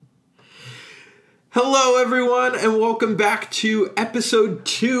Hello, everyone, and welcome back to episode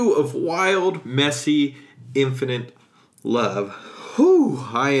 2 of Wild, Messy, Infinite Love. Whew,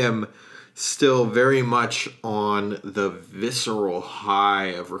 I am still very much on the visceral high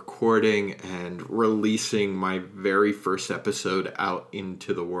of recording and releasing my very first episode out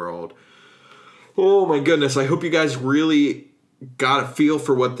into the world. Oh my goodness, I hope you guys really got a feel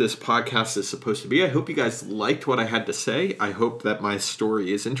for what this podcast is supposed to be. I hope you guys liked what I had to say. I hope that my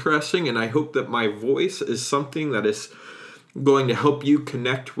story is interesting, and I hope that my voice is something that is going to help you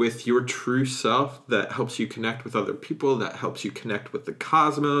connect with your true self, that helps you connect with other people, that helps you connect with the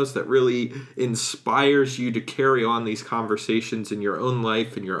cosmos, that really inspires you to carry on these conversations in your own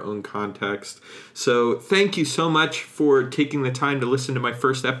life, in your own context. So thank you so much for taking the time to listen to my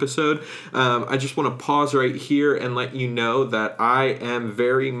first episode. I just want to pause right here and let you know that I am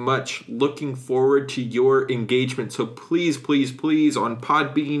very much looking forward to your engagement. So please, please, please, on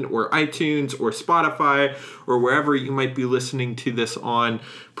Podbean or iTunes or Spotify or wherever you might be listening to this on,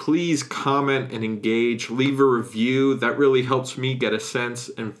 please comment and engage, leave a review. That really helps me get a sense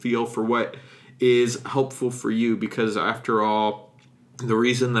and feel for what is helpful for you, because after all, the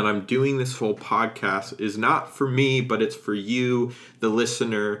reason that I'm doing this whole podcast is not for me, but it's for you, the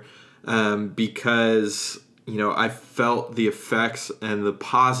listener, because I felt the effects and the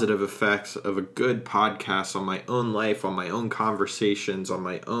positive effects of a good podcast on my own life, on my own conversations, on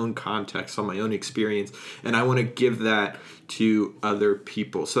my own context, on my own experience, and I want to give that to other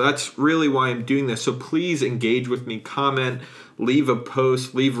people. So that's really why I'm doing this. So please engage with me, comment, leave a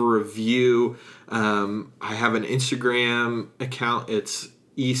post, leave a review. I have an Instagram account. It's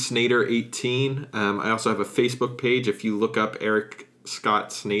esnader18. I also have a Facebook page. If you look up Eric Scott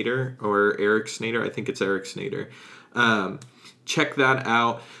Snader or Eric Snader, I think it's Eric Snader. Check that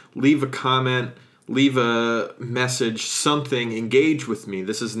out. Leave a comment. Leave a message, something, engage with me.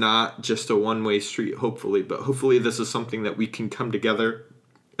 This is not just a one-way street, hopefully, but hopefully this is something that we can come together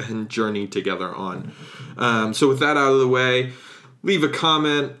and journey together on. So with that out of the way, leave a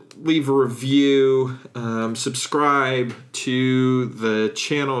comment, leave a review, subscribe to the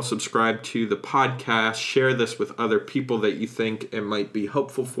channel, subscribe to the podcast, share this with other people that you think it might be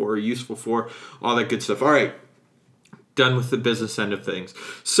helpful for or useful for, all that good stuff. All right, done with the business end of things.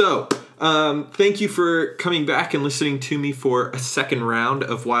 So, thank you for coming back and listening to me for a second round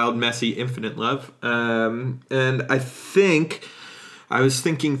of Wild, Messy, Infinite Love. And I was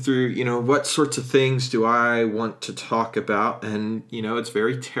thinking through, what sorts of things do I want to talk about? And, it's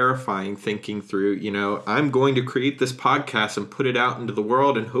very terrifying thinking through, I'm going to create this podcast and put it out into the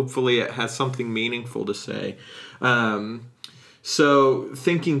world, and hopefully it has something meaningful to say. So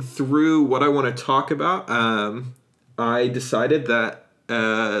thinking through what I want to talk about, I decided that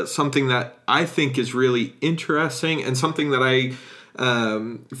something that I think is really interesting and something that I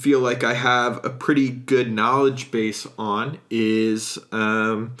feel like I have a pretty good knowledge base on is,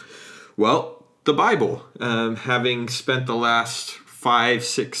 the Bible. Having spent the last 5,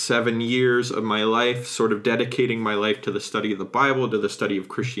 6, 7 years of my life sort of dedicating my life to the study of the Bible, to the study of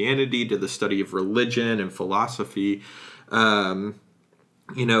Christianity, to the study of religion and philosophy,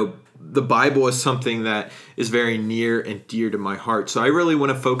 the Bible is something that is very near and dear to my heart. So I really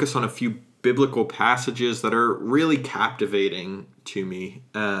want to focus on a few biblical passages that are really captivating to me.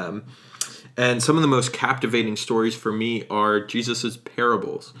 And some of the most captivating stories for me are Jesus's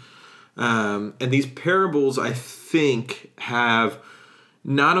parables. And these parables, I think, have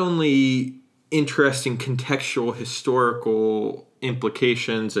not only interesting contextual historical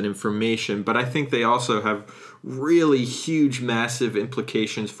implications and information, but I think they also have really huge, massive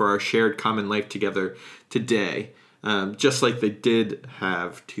implications for our shared common life together today, just like they did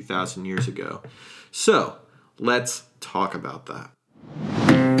have 2,000 years ago. So let's talk about that.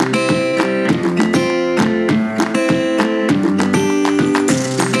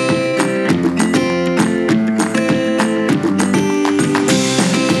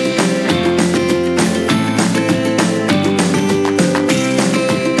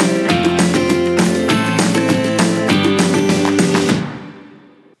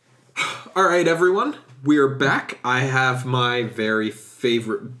 All right, everyone, we are back. I have my very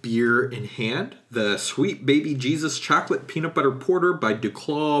favorite beer in hand, the Sweet Baby Jesus Chocolate Peanut Butter Porter by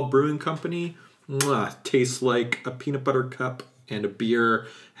DuClaw Brewing Company. Tastes like a peanut butter cup, and a beer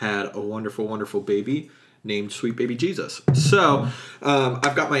had a wonderful, wonderful baby named Sweet Baby Jesus. So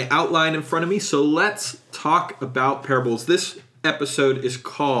I've got my outline in front of me, so let's talk about parables. This episode is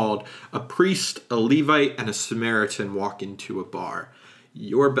called A Priest, a Levite, and a Samaritan Walk into a Bar.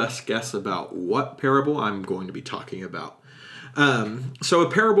 Your best guess about what parable I'm going to be talking about. So a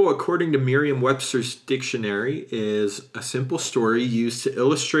parable, according to Merriam-Webster's dictionary, is a simple story used to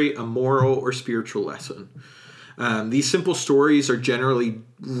illustrate a moral or spiritual lesson. These simple stories are generally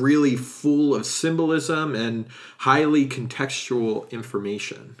really full of symbolism and highly contextual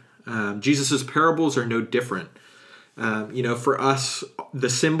information. Jesus' parables are no different. For us, the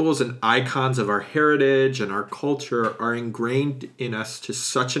symbols and icons of our heritage and our culture are ingrained in us to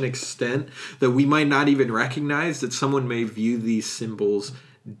such an extent that we might not even recognize that someone may view these symbols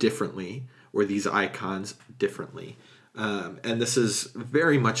differently or these icons differently. And this is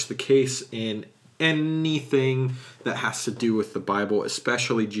very much the case in anything that has to do with the Bible,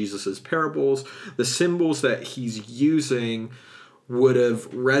 especially Jesus's parables. The symbols that he's using would have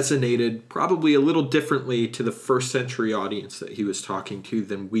resonated probably a little differently to the first century audience that he was talking to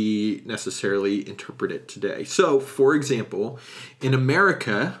than we necessarily interpret it today. So, for example, in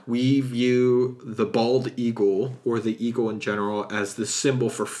America, we view the bald eagle, or the eagle in general, as the symbol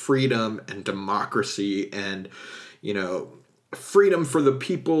for freedom and democracy and, freedom for the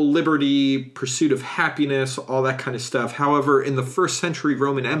people, liberty, pursuit of happiness, all that kind of stuff. However, in the first century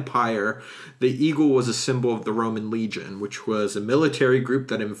Roman Empire, the eagle was a symbol of the Roman legion, which was a military group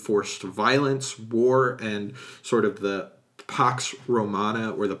that enforced violence, war, and sort of the Pax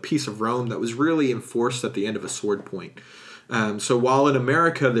Romana, or the peace of Rome, that was really enforced at the end of a sword point. So while in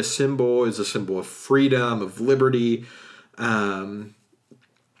America, the symbol is a symbol of freedom, of liberty, for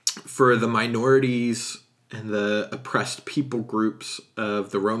the minorities and the oppressed people groups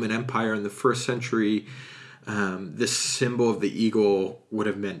of the Roman Empire in the first century, this symbol of the eagle would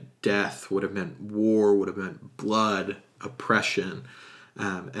have meant death, would have meant war, would have meant blood, oppression.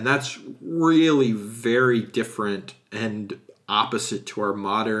 And that's really very different and opposite to our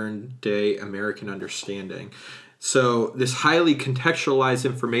modern day American understanding. So this highly contextualized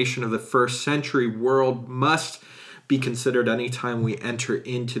information of the first century world must be considered anytime we enter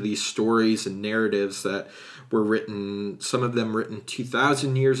into these stories and narratives that were written, some of them written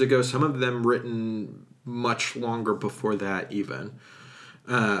 2,000 years ago, some of them written much longer before that even,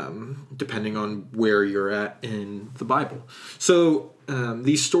 depending on where you're at in the Bible. So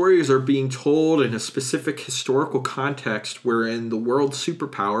these stories are being told in a specific historical context wherein the world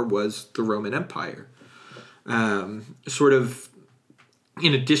superpower was the Roman Empire. Sort of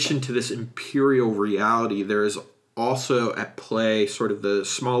in addition to this imperial reality, there is also at play sort of the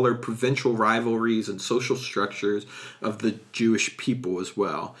smaller provincial rivalries and social structures of the Jewish people as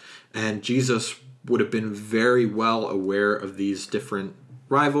well. And Jesus would have been very well aware of these different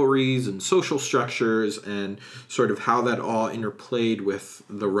rivalries and social structures and sort of how that all interplayed with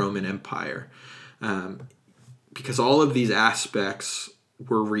the Roman Empire. Because all of these aspects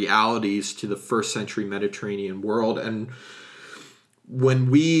were realities to the first century Mediterranean world. And when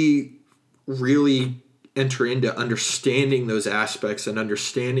we really enter into understanding those aspects and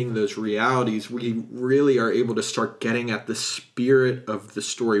understanding those realities, we really are able to start getting at the spirit of the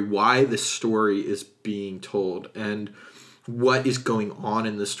story, why the story is being told, and what is going on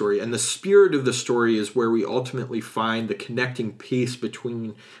in the story. And the spirit of the story is where we ultimately find the connecting piece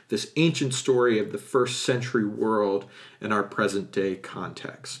between this ancient story of the first century world and our present day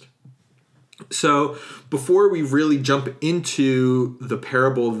context. So before we really jump into the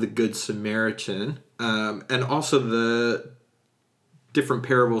parable of the Good Samaritan, and also the different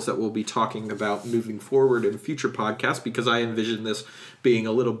parables that we'll be talking about moving forward in future podcasts, because I envision this being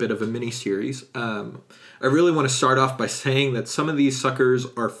a little bit of a mini-series, I really want to start off by saying that some of these suckers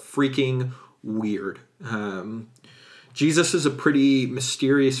are freaking weird. Jesus is a pretty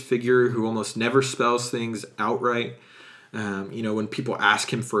mysterious figure who almost never spells things outright. When people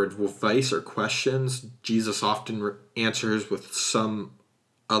ask him for advice or questions, Jesus often answers with some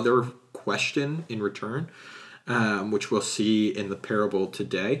other question in return, which we'll see in the parable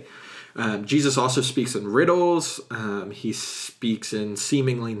today. Jesus also speaks in riddles. He speaks in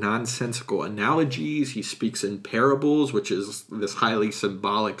seemingly nonsensical analogies. He speaks in parables, which is this highly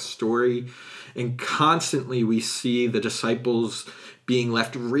symbolic story. And constantly we see the disciples being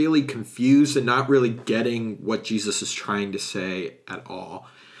left really confused and not really getting what Jesus is trying to say at all.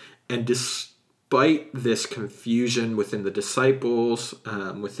 And despite this confusion within the disciples,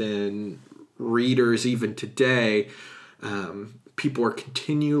 within readers even today, people are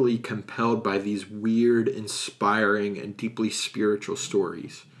continually compelled by these weird, inspiring, and deeply spiritual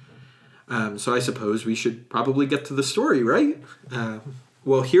stories. So I suppose we should probably get to the story, right?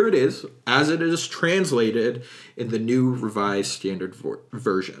 Well, here it is, as it is translated in the New Revised Standard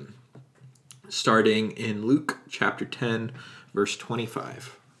Version, starting in Luke chapter 10, verse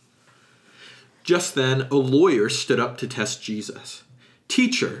 25. Just then, a lawyer stood up to test Jesus.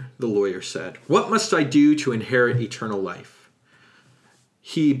 "Teacher," the lawyer said, "what must I do to inherit eternal life?"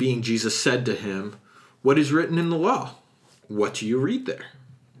 He, being Jesus, said to him, "What is written in the law? What do you read there?"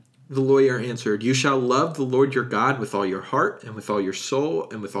 The lawyer answered, "You shall love the Lord your God with all your heart and with all your soul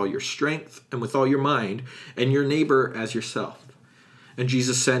and with all your strength and with all your mind, and your neighbor as yourself." And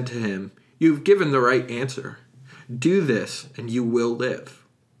Jesus said to him, "You've given the right answer. Do this and you will live."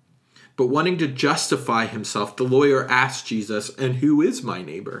 But wanting to justify himself, the lawyer asked Jesus, "And who is my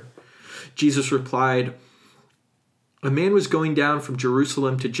neighbor?" Jesus replied, "A man was going down from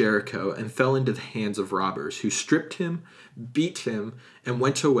Jerusalem to Jericho and fell into the hands of robbers, who stripped him, beat him, and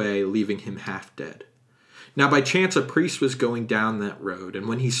went away, leaving him half dead. Now by chance a priest was going down that road, and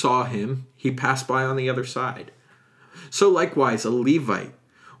when he saw him, he passed by on the other side. So likewise a Levite,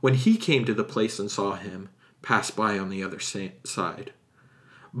 when he came to the place and saw him, passed by on the other side.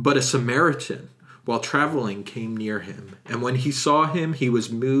 But a Samaritan, while traveling, came near him, and when he saw him, he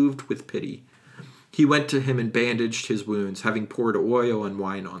was moved with pity. He went to him and bandaged his wounds, having poured oil and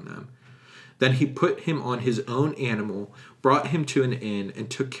wine on them. Then he put him on his own animal, brought him to an inn, and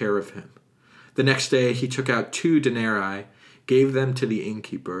took care of him. The next day he took out 2 denarii, gave them to the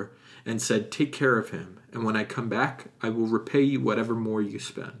innkeeper, and said, 'Take care of him, and when I come back, I will repay you whatever more you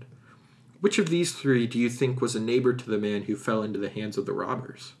spend.' Which of these 3 do you think was a neighbor to the man who fell into the hands of the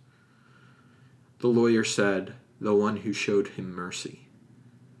robbers?" The lawyer said, "The one who showed him mercy."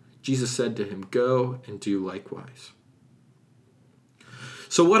 Jesus said to him, "Go and do likewise."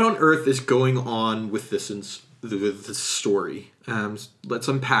 So what on earth is going on with this story? Let's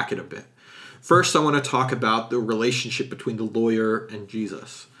unpack it a bit. First, I want to talk about the relationship between the lawyer and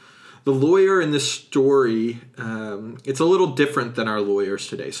Jesus. The lawyer in this story, it's a little different than our lawyers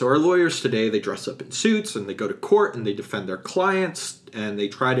today. So our lawyers today, they dress up in suits and they go to court and they defend their clients and they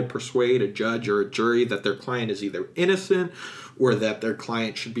try to persuade a judge or a jury that their client is either innocent or that their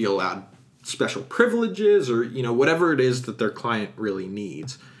client should be allowed special privileges or, whatever it is that their client really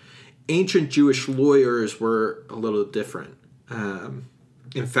needs. Ancient Jewish lawyers were a little different.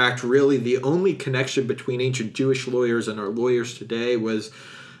 In fact, really the only connection between ancient Jewish lawyers and our lawyers today was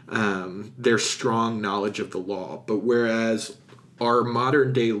their strong knowledge of the law. But whereas our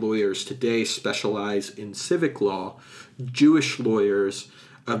modern day lawyers today specialize in civic law, Jewish lawyers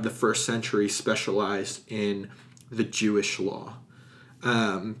of the first century specialized in the Jewish law.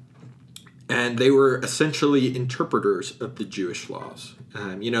 And they were essentially interpreters of the Jewish laws.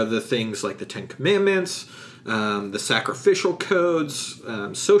 The things like the 10 Commandments, the sacrificial codes,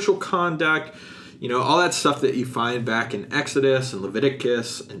 social conduct, all that stuff that you find back in Exodus and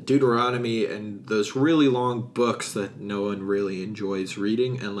Leviticus and Deuteronomy and those really long books that no one really enjoys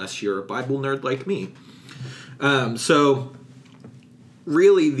reading unless you're a Bible nerd like me. So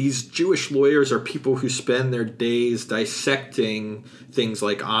really, these Jewish lawyers are people who spend their days dissecting things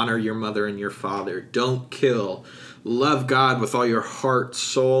like honor your mother and your father, don't kill, love God with all your heart,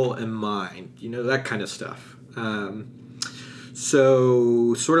 soul, and mind, that kind of stuff.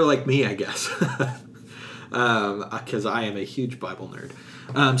 So sort of like me, I guess, because I am a huge Bible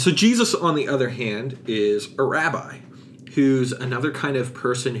nerd. So Jesus, on the other hand, is a rabbi who's another kind of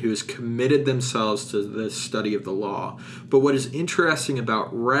person who has committed themselves to the study of the law. But what is interesting about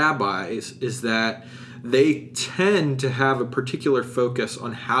rabbis is that they tend to have a particular focus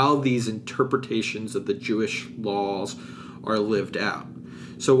on how these interpretations of the Jewish laws are lived out.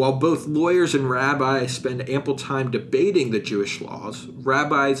 So while both lawyers and rabbis spend ample time debating the Jewish laws,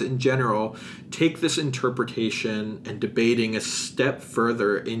 rabbis in general take this interpretation and debating a step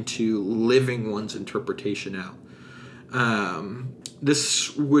further into living one's interpretation out. This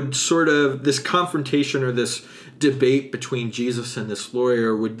confrontation or this debate between Jesus and this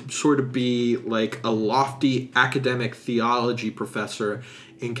lawyer would sort of be like a lofty academic theology professor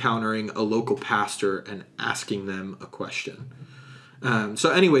encountering a local pastor and asking them a question.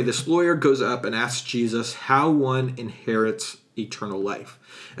 So anyway, this lawyer goes up and asks Jesus how one inherits eternal life.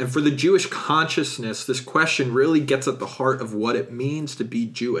 And for the Jewish consciousness, this question really gets at the heart of what it means to be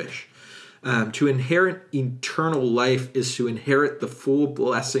Jewish. To inherit eternal life is to inherit the full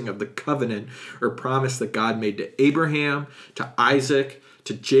blessing of the covenant or promise that God made to Abraham, to Isaac,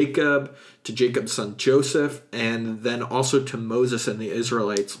 to Jacob's son Joseph, and then also to Moses and the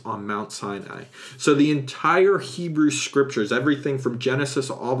Israelites on Mount Sinai. So the entire Hebrew scriptures, everything from Genesis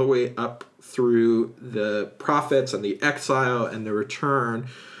all the way up through the prophets and the exile and the return,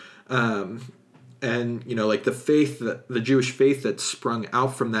 and the faith, the Jewish faith that sprung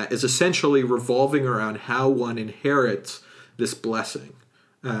out from that is essentially revolving around how one inherits this blessing.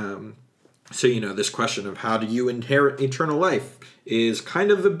 So this question of how do you inherit eternal life is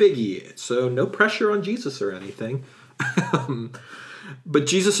kind of a biggie. So no pressure on Jesus or anything. But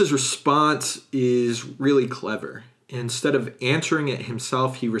Jesus' response is really clever. instead of answering it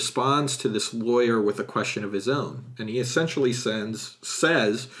himself, he responds to this lawyer with a question of his own. And he essentially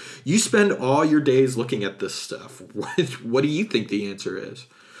says, you spend all your days looking at this stuff. What do you think the answer is?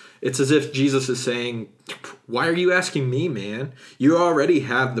 It's as if Jesus is saying, why are you asking me, man? You already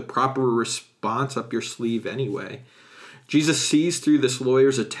have the proper response up your sleeve anyway. Jesus sees through this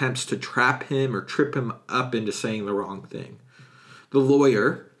lawyer's attempts to trap him or trip him up into saying the wrong thing. The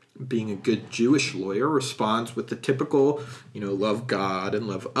lawyer, being a good Jewish lawyer, responds with the typical, love God and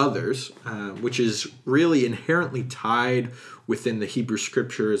love others, which is really inherently tied within the Hebrew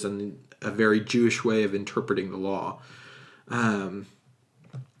scriptures and a very Jewish way of interpreting the law.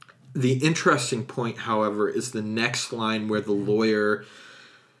 The interesting point, however, is the next line where the lawyer,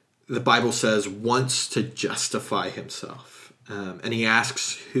 the Bible says, wants to justify himself. And he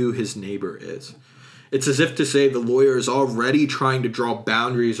asks who his neighbor is. It's as if to say the lawyer is already trying to draw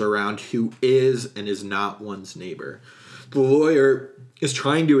boundaries around who is and is not one's neighbor. The lawyer is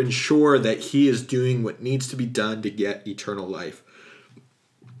trying to ensure that he is doing what needs to be done to get eternal life.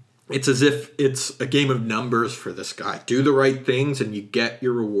 It's as if it's a game of numbers for this guy. Do the right things and you get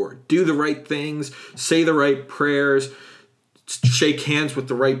your reward. Do the right things, say the right prayers, shake hands with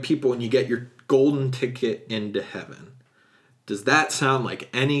the right people, and you get your golden ticket into heaven. Does that sound like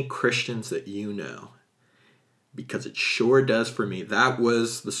any Christians that you know? Because it sure does for me. That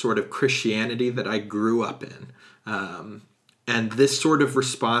was the sort of Christianity that I grew up in. And this sort of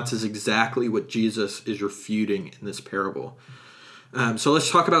response is exactly what Jesus is refuting in this parable. So let's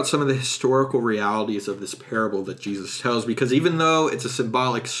talk about some of the historical realities of this parable that Jesus tells, because even though it's a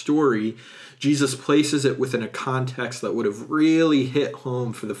symbolic story, Jesus places it within a context that would have really hit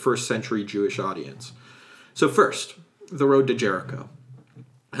home for the first century Jewish audience. So first, the road to Jericho.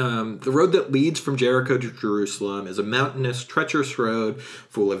 The road that leads from Jericho to Jerusalem is a mountainous, treacherous road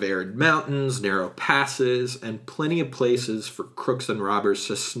full of arid mountains, narrow passes, and plenty of places for crooks and robbers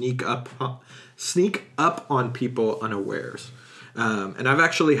to sneak up on people unawares. And I've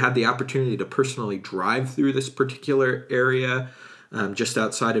actually had the opportunity to personally drive through this particular area just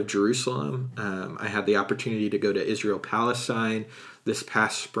outside of Jerusalem. I had the opportunity to go to Israel-Palestine this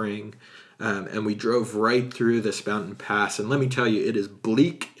past spring, and we drove right through this mountain pass. And let me tell you, it is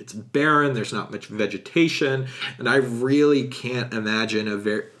bleak, it's barren, there's not much vegetation, and I really can't imagine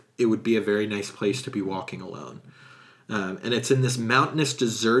it would be a very nice place to be walking alone. And it's in this mountainous,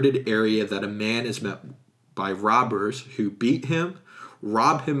 deserted area that a man is met by robbers who beat him,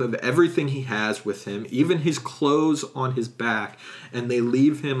 rob him of everything he has with him, even his clothes on his back, and they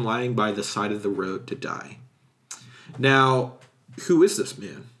leave him lying by the side of the road to die. Now, who is this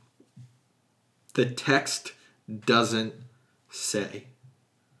man? The text doesn't say.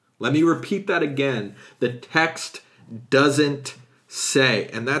 Let me repeat that again. The text doesn't say,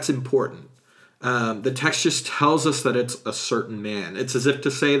 and that's important. The text just tells us that it's a certain man. It's as if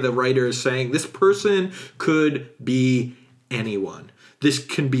to say the writer is saying this person could be anyone. This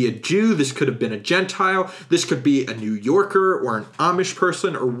can be a Jew. This could have been a Gentile. This could be a New Yorker or an Amish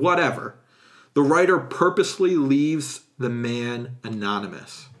person or whatever. The writer purposely leaves the man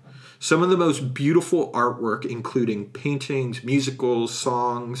anonymous. Some of the most beautiful artwork, including paintings, musicals,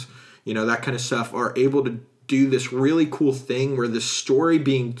 songs, that kind of stuff, are able to do this really cool thing where the story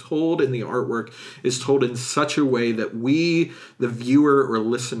being told in the artwork is told in such a way that we, the viewer or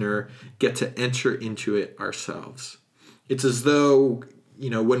listener, get to enter into it ourselves. It's as though,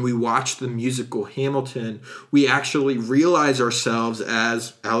 when we watch the musical Hamilton, we actually realize ourselves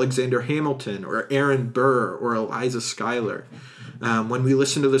as Alexander Hamilton or Aaron Burr or Eliza Schuyler. When we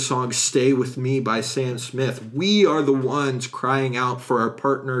listen to the song Stay With Me by Sam Smith, we are the ones crying out for our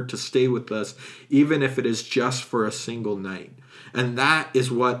partner to stay with us, even if it is just for a single night. And that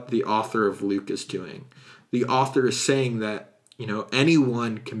is what the author of Luke is doing. The author is saying that,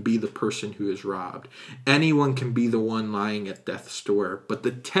 anyone can be the person who is robbed. Anyone can be the one lying at death's door. But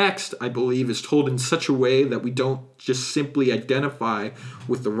the text, I believe, is told in such a way that we don't just simply identify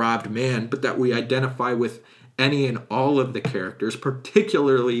with the robbed man, but that we identify with any and all of the characters,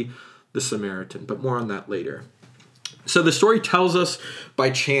 particularly the Samaritan, but more on that later. So the story tells us by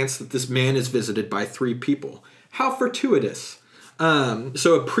chance that this man is visited by three people. How fortuitous.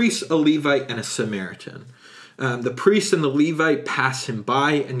 So a priest, a Levite, and a Samaritan. The priest and the Levite pass him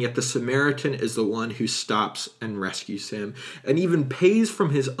by, and yet the Samaritan is the one who stops and rescues him, and even pays from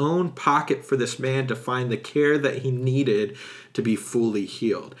his own pocket for this man to find the care that he needed to be fully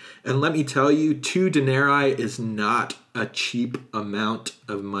healed. And let me tell you, 2 denarii is not a cheap amount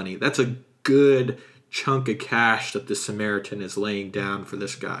of money. That's a good chunk of cash that the Samaritan is laying down for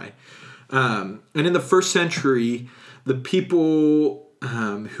this guy. And in the first century, the people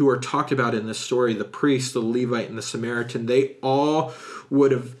who are talked about in this story, the priest, the Levite, and the Samaritan, they all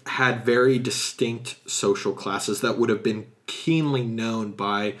would have had very distinct social classes that would have been keenly known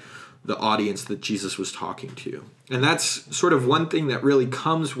by the audience that Jesus was talking to. And that's sort of one thing that really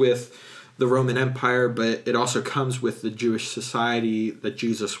comes with the Roman Empire, but it also comes with the Jewish society that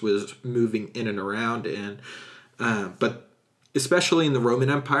Jesus was moving in and around in. But especially in the Roman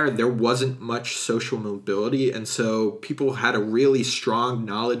Empire, there wasn't much social mobility, and so people had a really strong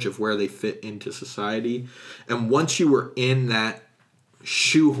knowledge of where they fit into society. And once you were in that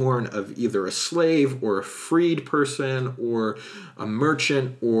shoehorn of either a slave or a freed person or a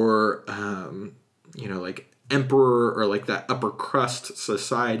merchant or like emperor or like that upper crust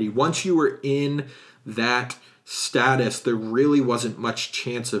society, once you were in that status, there really wasn't much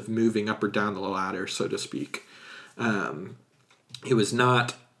chance of moving up or down the ladder, so to speak. It was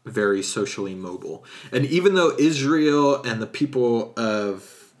not very socially mobile. And even though Israel and the people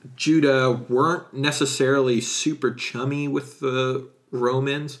of Judah weren't necessarily super chummy with the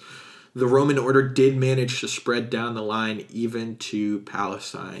Romans, the Roman order did manage to spread down the line even to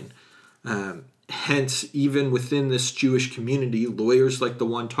Palestine. Hence, even within this Jewish community, lawyers like the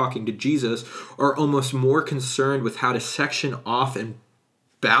one talking to Jesus are almost more concerned with how to section off and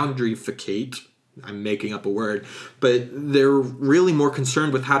boundarificate. I'm making up a word, but they're really more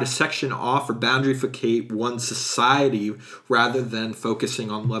concerned with how to section off or boundarificate one society rather than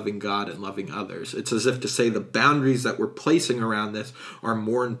focusing on loving God and loving others. It's as if to say the boundaries that we're placing around this are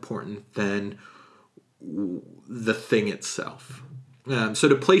more important than the thing itself. So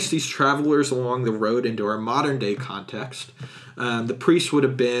to place these travelers along the road into our modern day context, the priests would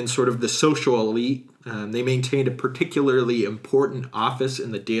have been sort of the social elite. They maintained a particularly important office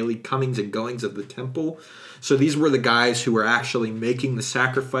in the daily comings and goings of the temple. So these were the guys who were actually making the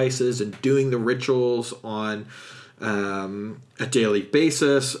sacrifices and doing the rituals on a daily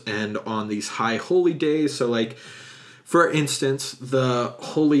basis and on these high holy days. So like, for instance, the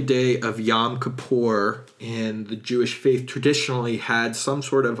holy day of Yom Kippur in the Jewish faith traditionally had some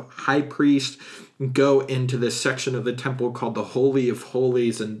sort of high priest go into this section of the temple called the Holy of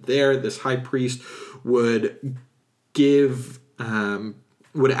Holies, and there this high priest would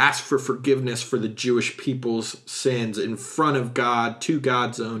would ask for forgiveness for the Jewish people's sins in front of God, to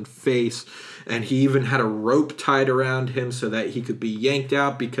God's own face. And he even had a rope tied around him so that he could be yanked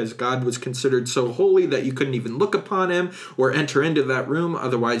out, because God was considered so holy that you couldn't even look upon him or enter into that room.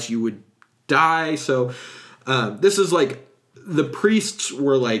 Otherwise you would die. So this is like, the priests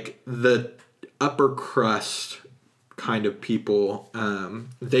were like the upper crust kind of people.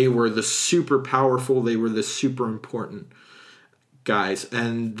 They were the super powerful. They were the super important guys,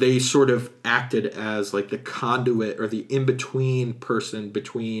 and they sort of acted as like the conduit or the in-between person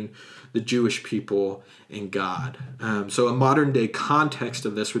between the Jewish people and God. So a modern day context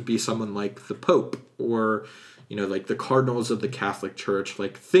of this would be someone like the Pope, or like the cardinals of the Catholic Church.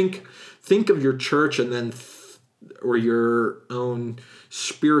 Like think of your church and then or your own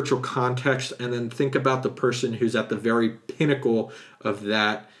spiritual context, and then think about the person who's at the very pinnacle of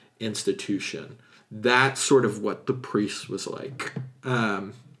that institution. That's sort of what the priest was like.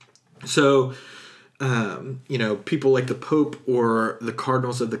 People like the Pope or the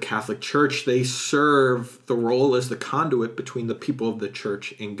cardinals of the Catholic Church, they serve the role as the conduit between the people of the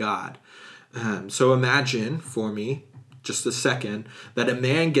church and God. So imagine for me, just a second, that a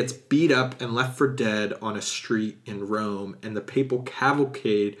man gets beat up and left for dead on a street in Rome, and the papal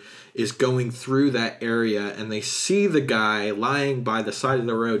cavalcade is going through that area, and they see the guy lying by the side of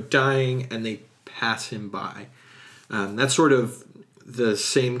the road dying, and they pass him by. That's sort of the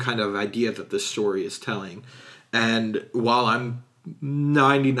same kind of idea that this story is telling. And while I'm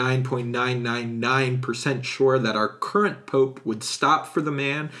 99.999% sure that our current Pope would stop for the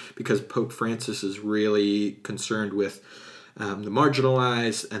man, because Pope Francis is really concerned with the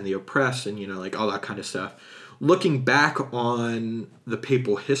marginalized and the oppressed and, all that kind of stuff. Looking back on the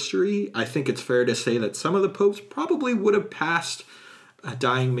papal history, I think it's fair to say that some of the popes probably would have passed a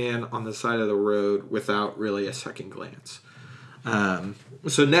dying man on the side of the road without really a second glance.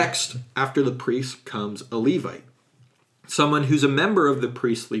 So next, after the priest, comes a Levite. Someone who's a member of the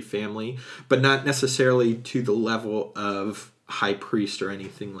priestly family, but not necessarily to the level of high priest or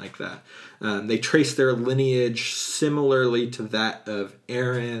anything like that. They trace their lineage similarly to that of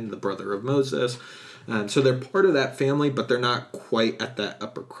Aaron, the brother of Moses. So they're part of that family, but they're not quite at that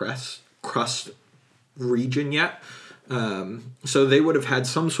upper crust region yet. So they would have had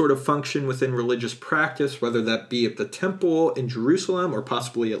some sort of function within religious practice, whether that be at the temple in Jerusalem or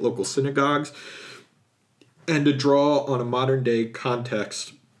possibly at local synagogues. And to draw on a modern day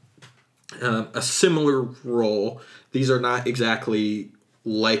context, a similar role. These are not exactly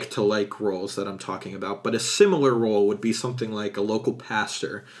like-to-like roles that I'm talking about, but a similar role would be something like a local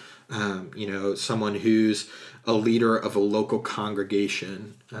pastor, someone who's a leader of a local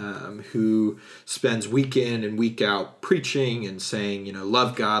congregation, who spends week in and week out preaching and saying,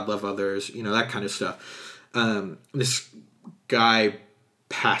 love God, love others, that kind of stuff. This guy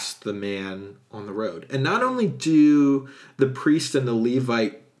passed the man on the road. And not only do the priest and the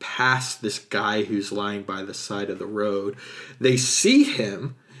Levite pass this guy who's lying by the side of the road, they see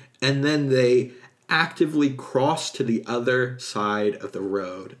him and then they actively cross to the other side of the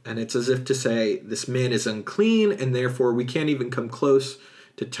road. And it's as if to say, this man is unclean and therefore we can't even come close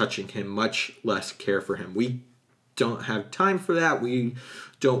to touching him, much less care for him. We don't have time for that. We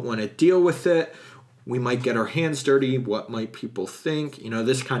don't want to deal with it. We might get our hands dirty. What might people think?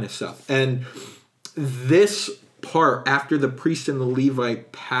 This kind of stuff. And this part, after the priest and the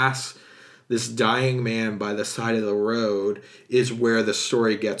Levite pass this dying man by the side of the road, is where the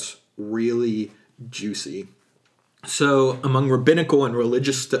story gets really juicy. So among rabbinical and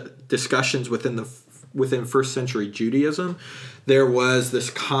religious discussions within first century Judaism, there was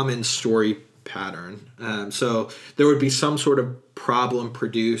this common story pattern. So there would be some sort of problem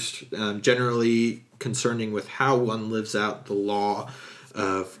produced, generally concerning with how one lives out the law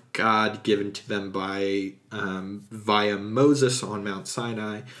of God given to them via Moses on Mount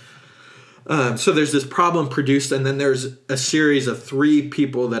Sinai. So there's this problem produced, and then there's a series of 3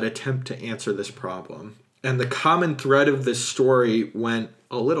 people that attempt to answer this problem. And the common thread of this story went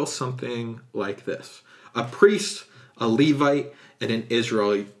a little something like this. A priest, a Levite, and an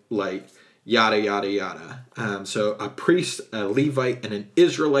Israelite, yada, yada, yada. So a priest, a Levite, and an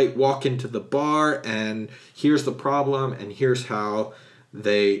Israelite walk into the bar, and here's the problem, and here's how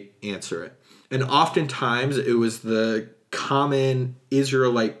they answer it. And oftentimes it was the common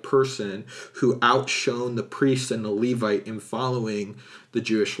Israelite person who outshone the priest and the Levite in following the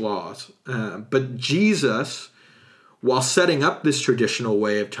Jewish laws. But Jesus, while setting up this traditional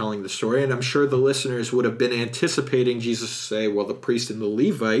way of telling the story, and I'm sure the listeners would have been anticipating Jesus to say, well, the priest and the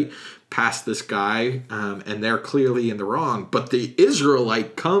Levite passed this guy, and they're clearly in the wrong, but the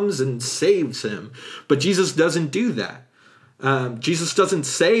Israelite comes and saves him. But Jesus doesn't do that. Jesus doesn't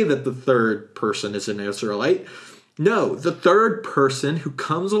say that the third person is an Israelite. No, the third person who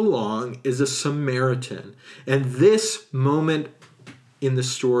comes along is a Samaritan. And this moment in the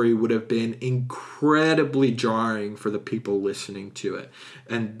story would have been incredibly jarring for the people listening to it.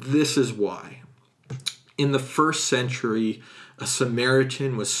 And this is why. In the first century, a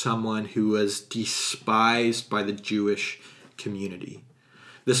Samaritan was someone who was despised by the Jewish community.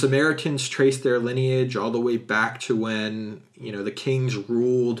 The Samaritans traced their lineage all the way back to when, the kings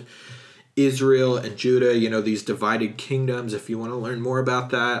ruled Israel and Judah, these divided kingdoms. If you want to learn more about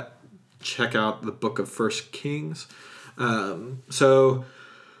that, check out the book of First Kings. They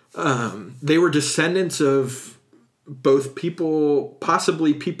were descendants of both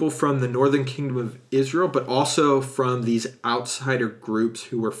possibly people from the northern kingdom of Israel, but also from these outsider groups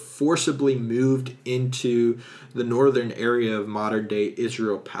who were forcibly moved into the northern area of modern-day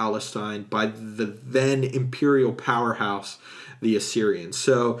Israel, Palestine, by the then imperial powerhouse, the Assyrians.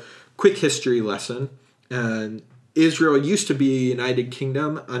 So, quick history lesson. Israel used to be a united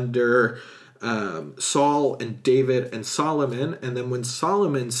kingdom under Saul and David and Solomon, and then when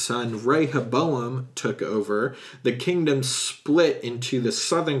Solomon's son Rehoboam took over, the kingdom split into the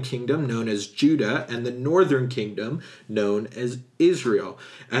southern kingdom known as Judah and the northern kingdom known as Israel.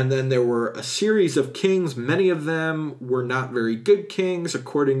 And then there were a series of kings. Many of them were not very good kings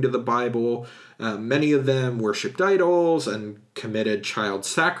according to the Bible. Many of them worshipped idols and committed child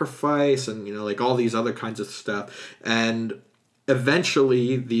sacrifice and all these other kinds of stuff. And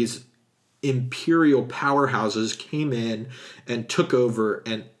eventually these imperial powerhouses came in and took over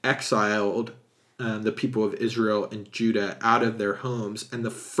and exiled the people of Israel and Judah out of their homes. And the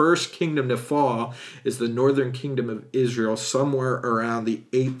first kingdom to fall is the northern kingdom of Israel, somewhere around the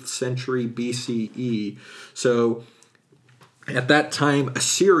 8th century BCE. So at that time,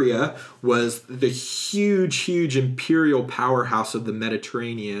 Assyria was the huge imperial powerhouse of the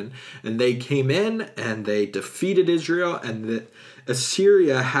Mediterranean. And they came in and they defeated Israel. And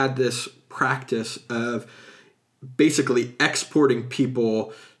Assyria had this practice of basically exporting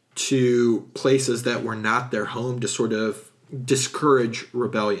people to places that were not their home to sort of discourage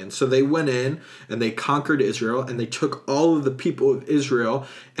rebellion. So they went in and they conquered Israel, and they took all of the people of Israel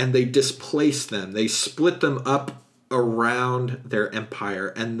and they displaced them. They split them up around their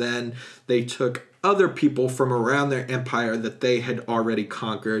empire, and then they took other people from around their empire that they had already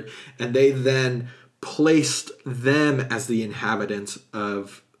conquered, and they then placed them as the inhabitants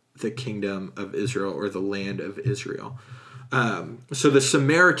of the kingdom of Israel or the land of Israel. So the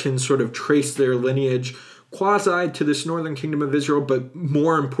Samaritans sort of trace their lineage quasi to this northern kingdom of Israel, but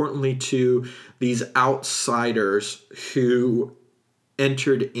more importantly to these outsiders who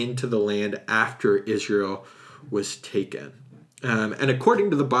entered into the land after Israel was taken. And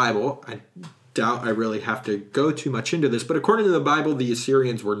according to the Bible, I doubt I really have to go too much into this, but according to the Bible, the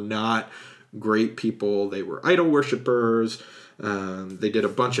Assyrians were not great people. They were idol worshippers. They did a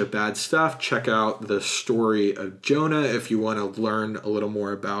bunch of bad stuff. Check out the story of Jonah if you want to learn a little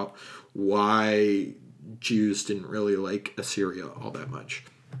more about why Jews didn't really like Assyria all that much.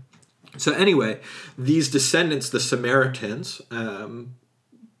 So anyway, these descendants, the Samaritans,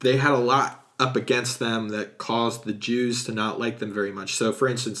 they had a lot up against them that caused the Jews to not like them very much. So, for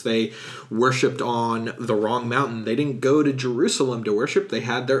instance, they worshipped on the wrong mountain. They didn't go to Jerusalem to worship. They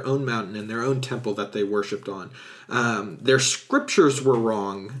had their own mountain and their own temple that they worshipped on. Their scriptures were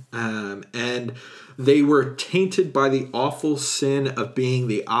wrong, and they were tainted by the awful sin of being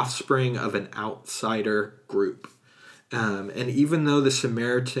the offspring of an outsider group. And even though the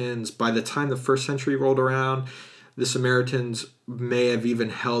Samaritans, by the time the first century rolled around, the Samaritans may have even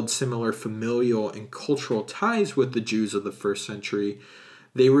held similar familial and cultural ties with the Jews of the first century,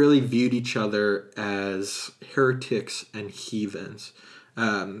 they really viewed each other as heretics and heathens.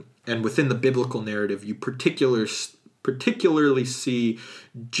 And within the biblical narrative, you particularly see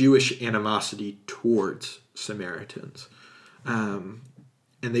Jewish animosity towards Samaritans. And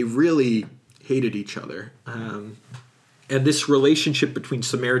they really hated each other. And this relationship between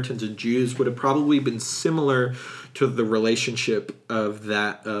Samaritans and Jews would have probably been similar to the relationship of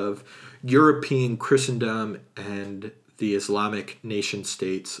that of European Christendom and the Islamic nation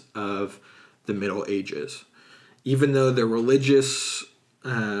states of the Middle Ages. Even though their religious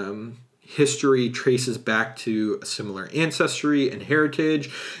history traces back to a similar ancestry and heritage,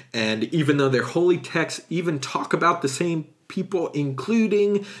 and even though their holy texts even talk about the same people,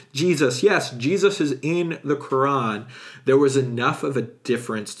 including Jesus. Yes, Jesus is in the Quran. There was enough of a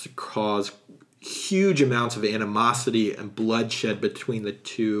difference to cause huge amounts of animosity and bloodshed between the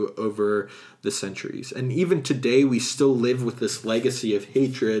two over the centuries. And even today, we still live with this legacy of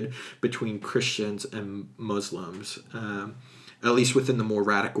hatred between Christians and Muslims, at least within the more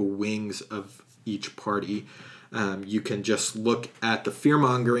radical wings of each party. You can just look at the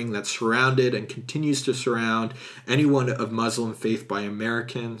fear-mongering that surrounded and continues to surround anyone of Muslim faith by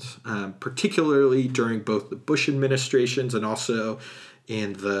Americans, particularly during both the Bush administrations and also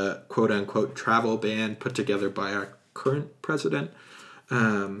in the quote-unquote travel ban put together by our current president.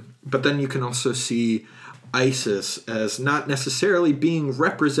 But then you can also see ISIS as not necessarily being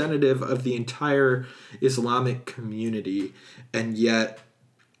representative of the entire Islamic community, and yet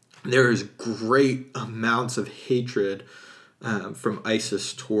there is great amounts of hatred from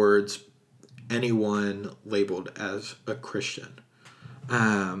ISIS towards anyone labeled as a Christian.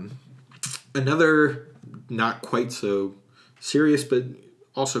 Another not quite so serious, but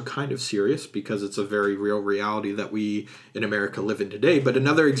also kind of serious because it's a very real reality that we in America live in today. But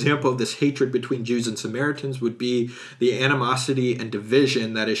another example of this hatred between Jews and Samaritans would be the animosity and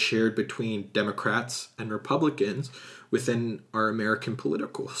division that is shared between Democrats and Republicans within our American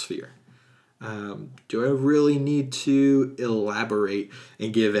political sphere. Do I really need to elaborate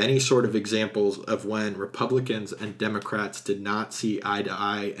and give any sort of examples of when Republicans and Democrats did not see eye to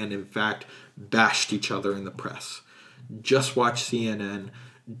eye and in fact bashed each other in the press? Just watch CNN,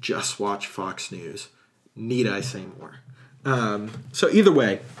 just watch Fox News. Need I say more? So either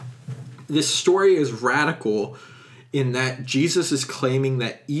way, this story is radical in that Jesus is claiming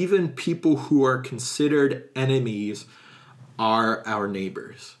that even people who are considered enemies are our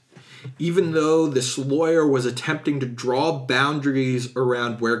neighbors. Even though this lawyer was attempting to draw boundaries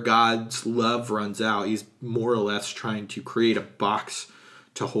around where God's love runs out, he's more or less trying to create a box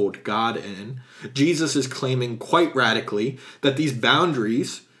to hold God in. Jesus is claiming quite radically that these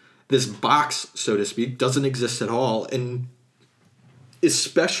boundaries, this box, so to speak, doesn't exist at all, and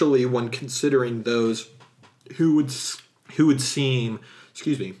especially when considering those who would seem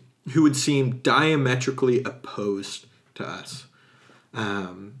diametrically opposed to us.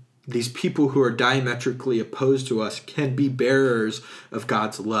 These people who are diametrically opposed to us can be bearers of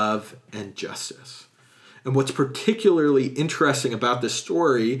God's love and justice. And what's particularly interesting about this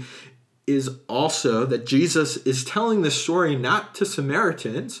story is also that Jesus is telling this story not to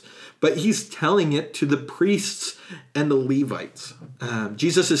Samaritans, but he's telling it to the priests and the Levites.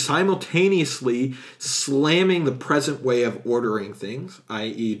 Jesus is simultaneously slamming the present way of ordering things,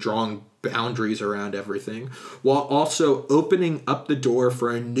 i.e. drawing boundaries around everything, while also opening up the door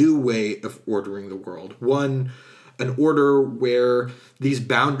for a new way of ordering the world, one an order where these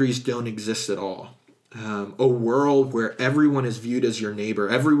boundaries don't exist at all. A world where everyone is viewed as your neighbor,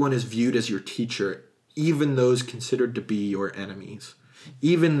 everyone is viewed as your teacher, even those considered to be your enemies,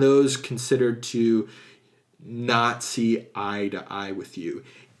 even those considered to not see eye to eye with you.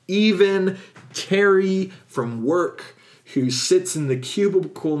 Even Terry from work, who sits in the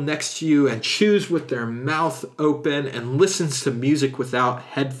cubicle next to you and chews with their mouth open and listens to music without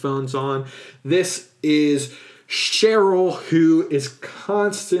headphones on. This is Cheryl, who is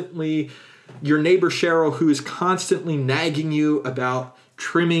constantly, your neighbor Cheryl, who is constantly nagging you about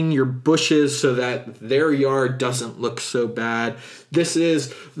trimming your bushes so that their yard doesn't look so bad. This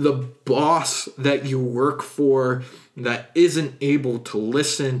is the boss that you work for that isn't able to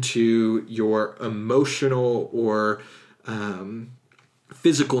listen to your emotional or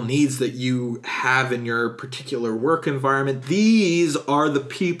physical needs that you have in your particular work environment. These are the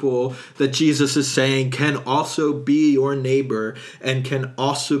people that Jesus is saying can also be your neighbor and can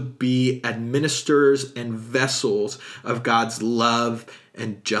also be administrators and vessels of God's love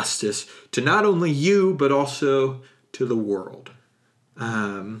and justice to not only you, but also to the world.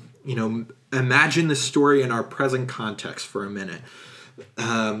 Imagine this story in our present context for a minute.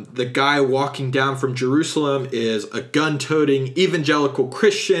 The guy walking down from Jerusalem is a gun-toting, evangelical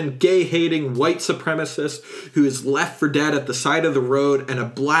Christian, gay-hating, white supremacist who is left for dead at the side of the road, and a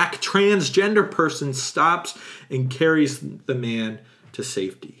black transgender person stops and carries the man to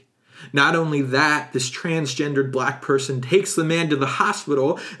safety. Not only that, this transgendered black person takes the man to the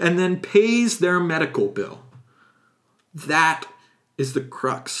hospital and then pays their medical bill. That is the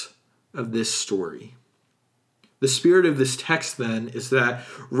crux of this story. The spirit of this text, then, is that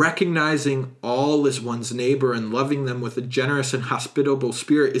recognizing all as one's neighbor and loving them with a generous and hospitable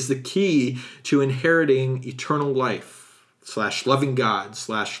spirit is the key to inheriting eternal life, / loving God,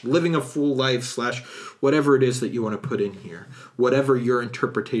 / living a full life, / whatever it is that you want to put in here, whatever your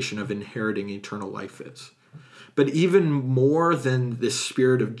interpretation of inheriting eternal life is. But even more than this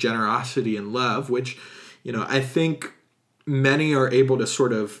spirit of generosity and love, which, I think many are able to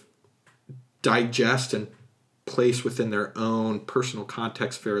sort of digest and place within their own personal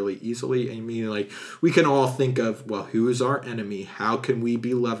context fairly easily. I mean, we can all think of, well, who is our enemy? How can we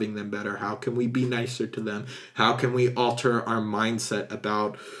be loving them better? How can we be nicer to them? How can we alter our mindset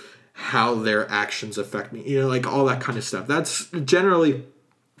about how their actions affect me? All that kind of stuff. That's generally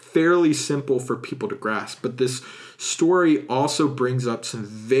fairly simple for people to grasp. But this story also brings up some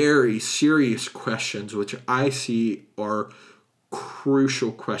very serious questions, which I see are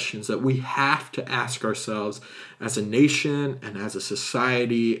crucial questions that we have to ask ourselves as a nation and as a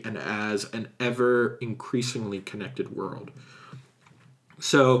society and as an ever increasingly connected world.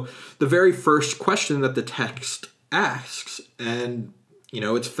 So the very first question that the text asks, and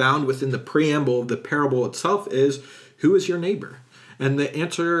it's found within the preamble of the parable itself, is, who is your neighbor? And the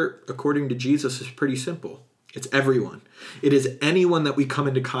answer, according to Jesus, is pretty simple. It's everyone. It is anyone that we come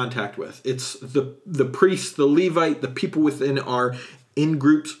into contact with. It's the priest, the Levite, the people within our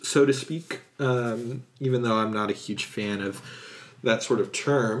in-groups, so to speak, even though I'm not a huge fan of that sort of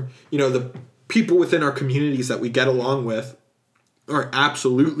term. The people within our communities that we get along with are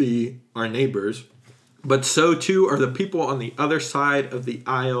absolutely our neighbors, but so too are the people on the other side of the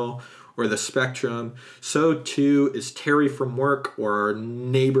aisle or the spectrum. So too is Terry from work or our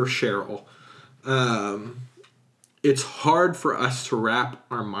neighbor Cheryl. It's hard for us to wrap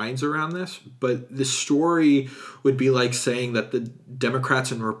our minds around this, but the story would be like saying that the Democrats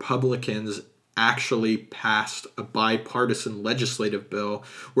and Republicans actually passed a bipartisan legislative bill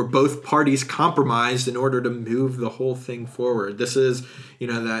where both parties compromised in order to move the whole thing forward. This is,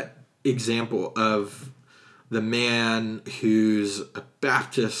 that example of the man who's a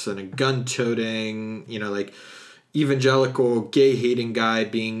Baptist and a gun-toting, evangelical, gay-hating guy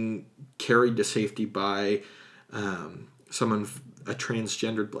being carried to safety by a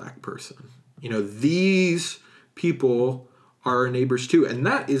transgendered black person. These people are our neighbors too. And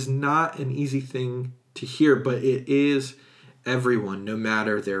that is not an easy thing to hear, but it is everyone, no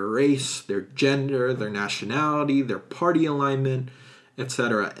matter their race, their gender, their nationality, their party alignment,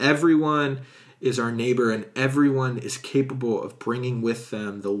 etc. Everyone is our neighbor, and everyone is capable of bringing with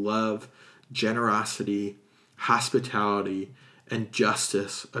them the love, generosity, hospitality, and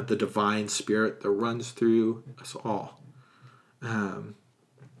justice of the divine spirit that runs through us all.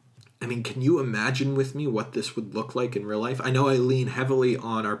 Can you imagine with me what this would look like in real life? I know I lean heavily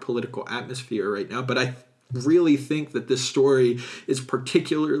on our political atmosphere right now, but I really think that this story is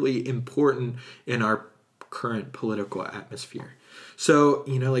particularly important in our current political atmosphere. So,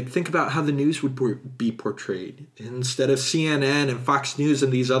 like think about how the news would be portrayed. Instead of CNN and Fox News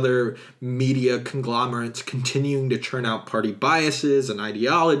and these other media conglomerates continuing to churn out party biases and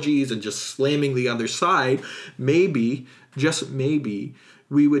ideologies and just slamming the other side, maybe, just maybe,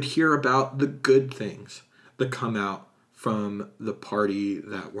 we would hear about the good things that come out from the party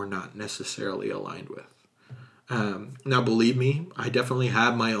that we're not necessarily aligned with. Now, believe me, I definitely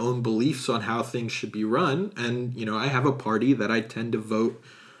have my own beliefs on how things should be run. And, I have a party that I tend to vote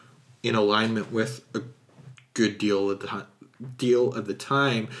in alignment with a good deal of the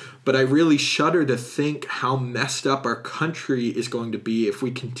time. But I really shudder to think how messed up our country is going to be if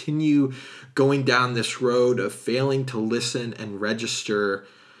we continue going down this road of failing to listen and register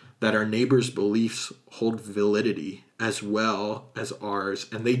that our neighbors' beliefs hold validity as well as ours,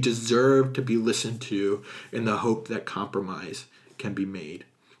 and they deserve to be listened to in the hope that compromise can be made.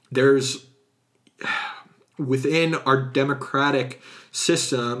 There's, within our democratic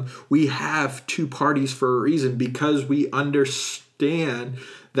system, we have two parties for a reason, because we understand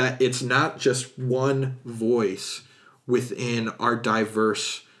that it's not just one voice within our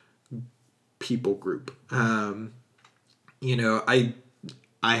diverse people group.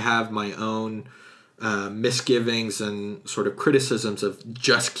 I have my own misgivings and sort of criticisms of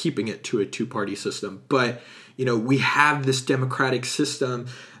just keeping it to a two-party system. But, we have this democratic system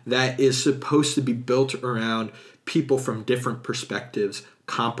that is supposed to be built around people from different perspectives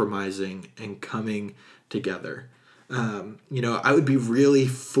compromising and coming together. I would be really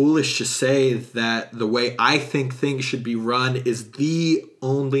foolish to say that the way I think things should be run is the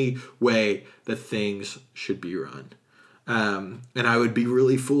only way that things should be run. And I would be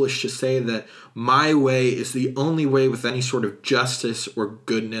really foolish to say that my way is the only way with any sort of justice or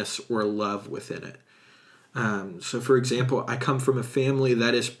goodness or love within it. So, for example, I come from a family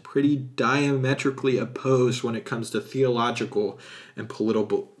that is pretty diametrically opposed when it comes to theological and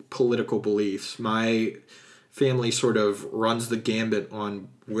political beliefs. My family sort of runs the gambit on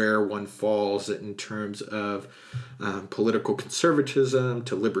where one falls in terms of political conservatism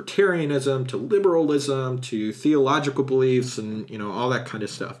to libertarianism to liberalism to theological beliefs and all that kind of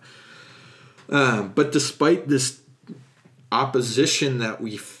stuff. But despite this opposition that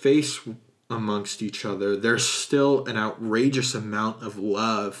we face amongst each other, there's still an outrageous amount of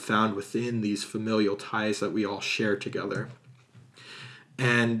love found within these familial ties that we all share together.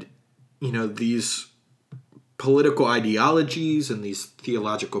 And these political ideologies and these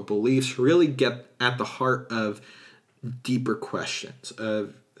theological beliefs really get at the heart of deeper questions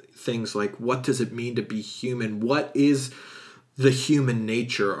of things like, what does it mean to be human? What is the human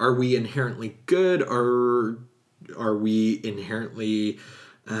nature? Are we inherently good, or are we inherently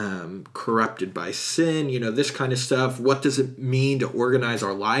corrupted by sin? This kind of stuff. What does it mean to organize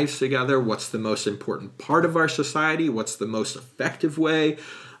our lives together? What's the most important part of our society? What's the most effective way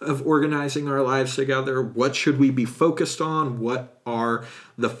of organizing our lives together? What should we be focused on? What are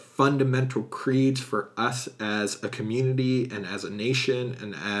the fundamental creeds for us as a community and as a nation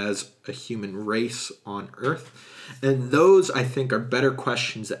and as a human race on earth? And those, I think, are better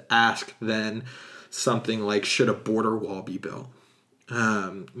questions to ask than something like, should a border wall be built?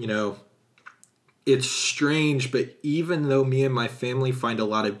 It's strange, but even though me and my family find a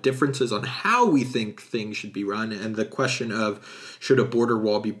lot of differences on how we think things should be run, and the question of should a border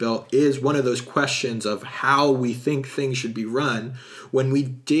wall be built is one of those questions of how we think things should be run, when we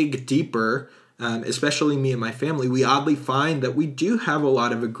dig deeper, especially me and my family, we oddly find that we do have a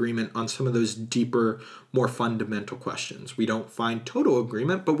lot of agreement on some of those deeper, more fundamental questions. We don't find total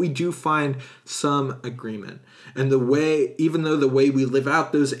agreement, but we do find some agreement. And even though the way we live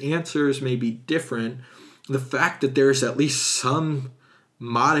out those answers may be different, the fact that there's at least some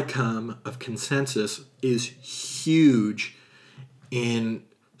modicum of consensus is huge in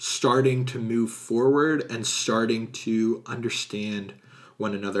starting to move forward and starting to understand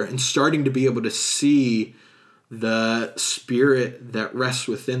one another and starting to be able to see the spirit that rests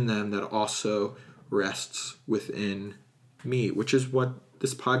within them that also rests within me, which is what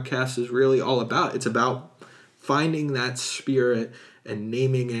this podcast is really all about. It's about finding that spirit and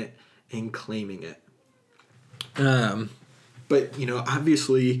naming it and claiming it. But,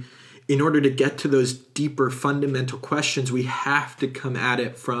 obviously, in order to get to those deeper fundamental questions, we have to come at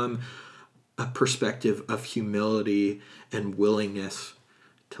it from a perspective of humility and willingness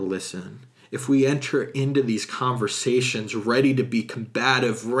to listen. If we enter into these conversations ready to be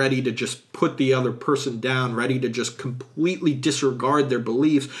combative, ready to just put the other person down, ready to just completely disregard their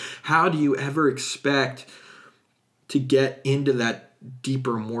beliefs, how do you ever expect to get into that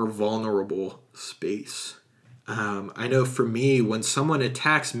deeper, more vulnerable space? I know for me, when someone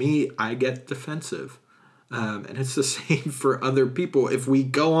attacks me, I get defensive. And it's the same for other people. If we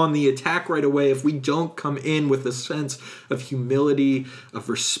go on the attack right away, if we don't come in with a sense of humility, of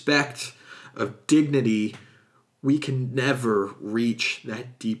respect, of dignity, we can never reach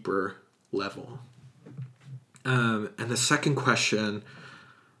that deeper level. And the second question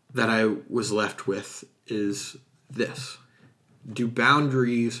that I was left with is this: do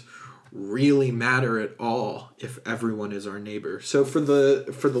boundaries really matter at all if everyone is our neighbor? So for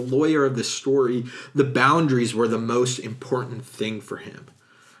the lawyer of this story, the boundaries were the most important thing for him.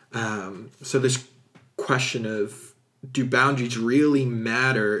 So this question of do boundaries really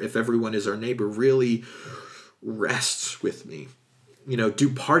matter if everyone is our neighbor really rests with me. Do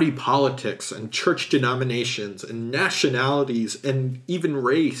party politics and church denominations and nationalities and even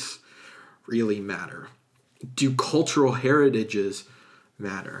race really matter? Do cultural heritages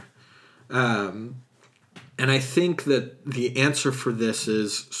matter? And I think that the answer for this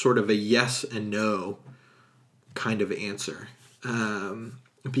is sort of a yes and no kind of answer,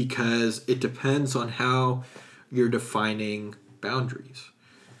 because it depends on how you're defining boundaries.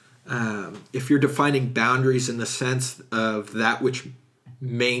 If you're defining boundaries in the sense of that which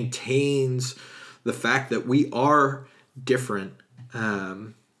maintains the fact that we are different,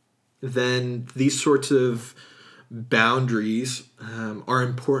 then these sorts of boundaries are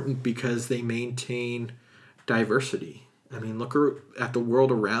important because they maintain diversity. I mean, look at the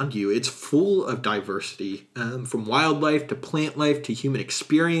world around you. It's full of diversity, from wildlife to plant life to human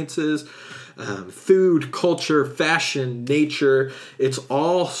experiences, food, culture, fashion, nature. It's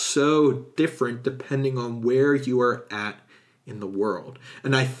all so different depending on where you are at in the world.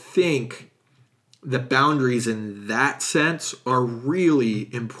 And I think the boundaries in that sense are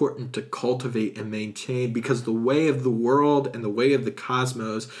really important to cultivate and maintain, because the way of the world and the way of the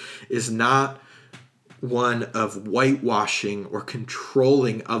cosmos is not one of whitewashing or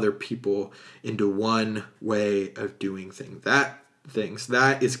controlling other people into one way of doing things.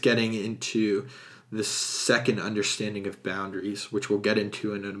 That is getting into the second understanding of boundaries, which we'll get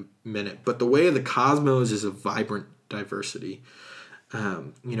into in a minute. But the way of the cosmos is a vibrant diversity.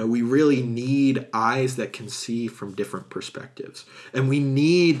 We really need eyes that can see from different perspectives. And we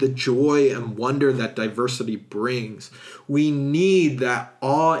need the joy and wonder that diversity brings. We need that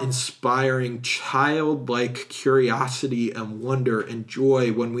awe-inspiring, childlike curiosity and wonder and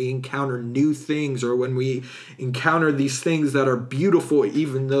joy when we encounter new things, or when we encounter these things that are beautiful,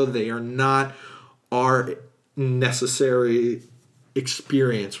 even though they are not our necessary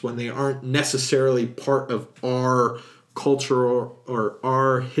experience, when they aren't necessarily part of our culture or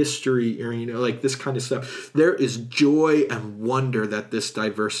our history, or like this kind of stuff. There is joy and wonder that this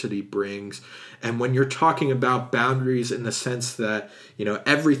diversity brings. And when you're talking about boundaries in the sense that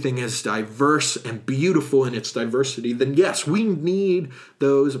everything is diverse and beautiful in its diversity, then yes, we need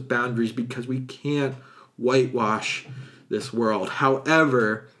those boundaries because we can't whitewash this world.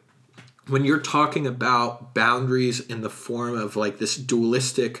 However, when you're talking about boundaries in the form of like this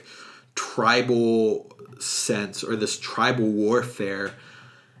dualistic tribal sense, or this tribal warfare,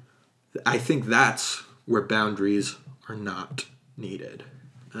 I think that's where boundaries are not needed.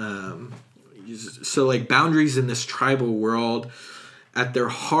 So like boundaries in this tribal world, at their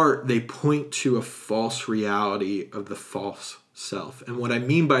heart, they point to a false reality of the false self. And what I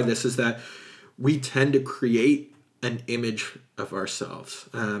mean by this is that we tend to create an image of ourselves.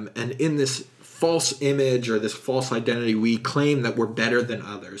 And in this false image or this false identity, we claim that we're better than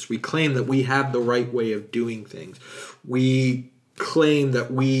others. We claim that we have the right way of doing things. We claim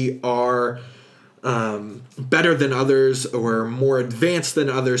that we are better than others or more advanced than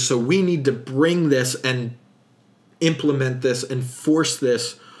others. So we need to bring this and implement this and force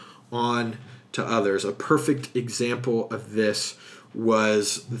this on to others. A perfect example of this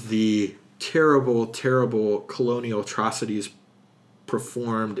was the terrible, terrible colonial atrocities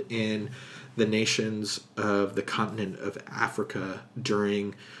performed in the nations of the continent of Africa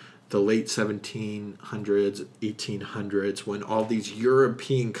during the late 1700s, 1800s, when all these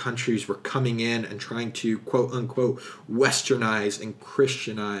European countries were coming in and trying to, quote unquote, westernize and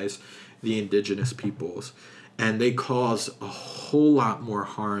Christianize the indigenous peoples. And they caused a whole lot more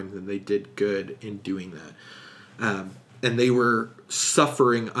harm than they did good in doing that. And they were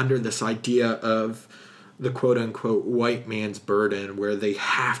suffering under this idea of the quote-unquote white man's burden, where they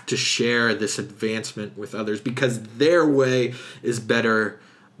have to share this advancement with others because their way is better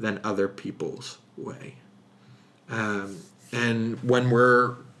than other people's way. And when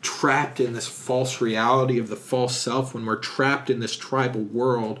we're trapped in this false reality of the false self, when we're trapped in this tribal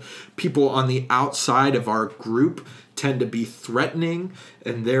world, people on the outside of our group tend to be threatening,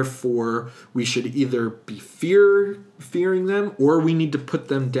 and therefore we should either be fearing them, or we need to put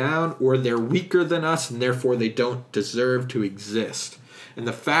them down, or they're weaker than us and therefore they don't deserve to exist. And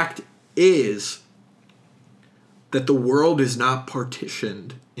the fact is that the world is not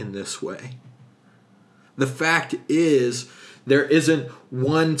partitioned in this way. The fact is there isn't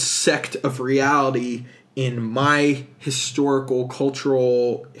one sect of reality in my historical,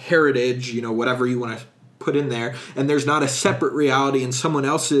 cultural heritage, whatever you want to put in there, and there's not a separate reality in someone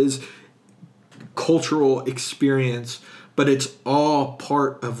else's cultural experience, but it's all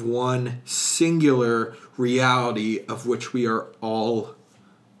part of one singular reality of which we are all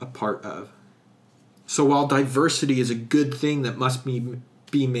a part of. So while diversity is a good thing that must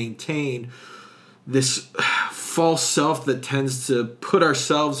be maintained, this false self that tends to put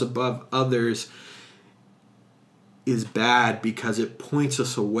ourselves above others is bad because it points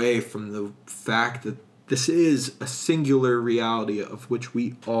us away from the fact that this is a singular reality of which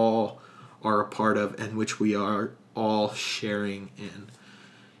we all are a part of and which we are all sharing in.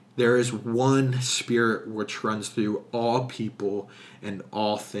 There is one spirit which runs through all people and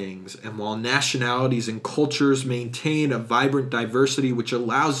all things. And while nationalities and cultures maintain a vibrant diversity which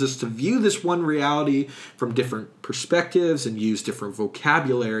allows us to view this one reality from different perspectives and use different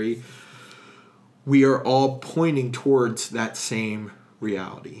vocabulary, we are all pointing towards that same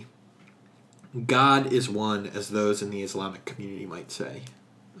reality. God is one, as those in the Islamic community might say.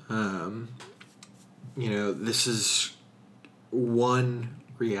 This is one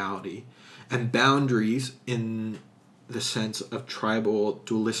reality. And boundaries, in the sense of tribal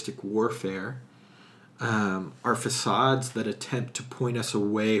dualistic warfare, are facades that attempt to point us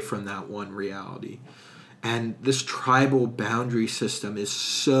away from that one reality. And this tribal boundary system is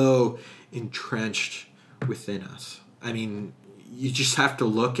so entrenched within us. I mean, you just have to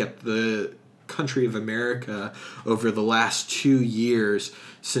look at the country of America over the last 2 years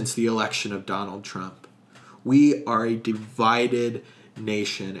since the election of Donald Trump. We are a divided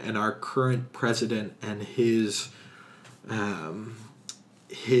nation, and our current president and his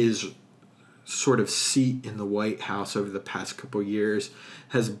sort of seat in the White House over the past couple years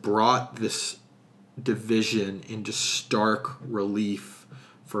has brought this division into stark relief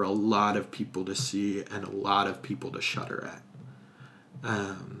for a lot of people to see and a lot of people to shudder at.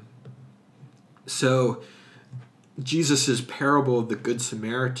 So Jesus' parable of the Good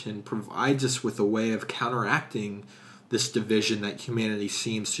Samaritan provides us with a way of counteracting this division that humanity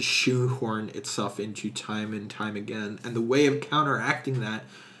seems to shoehorn itself into time and time again. And the way of counteracting that,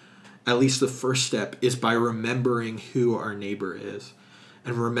 at least the first step, is by remembering who our neighbor is.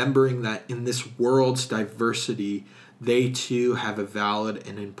 And remembering that in this world's diversity, they too have a valid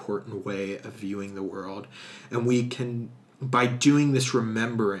and important way of viewing the world. And we can, by doing this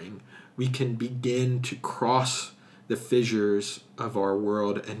remembering, we can begin to cross the fissures of our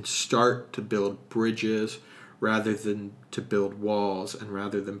world and start to build bridges rather than to build walls, and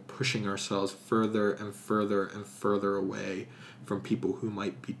rather than pushing ourselves further and further and further away from people who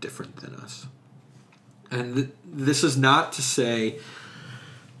might be different than us. And this is not to say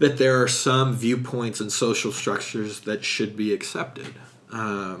that there are some viewpoints and social structures that should be accepted.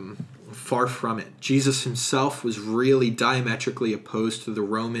 Far from it. Jesus himself was really diametrically opposed to the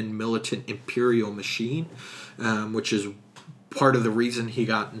Roman militant imperial machine, which is part of the reason he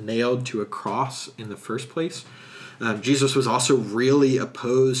got nailed to a cross in the first place. Jesus was also really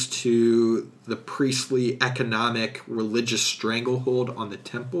opposed to the priestly, economic, religious stranglehold on the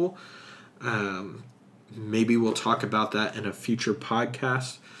temple. Maybe we'll talk about that in a future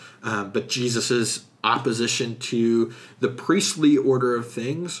podcast. But Jesus' opposition to the priestly order of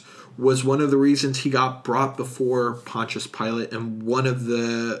things was one of the reasons he got brought before Pontius Pilate, and one of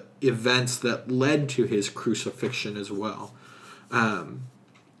the events that led to his crucifixion as well.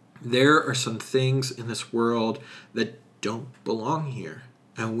 There are some things in this world that don't belong here,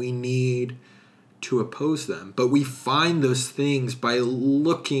 and we need to oppose them. But we find those things by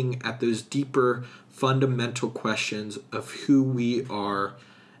looking at those deeper fundamental questions of who we are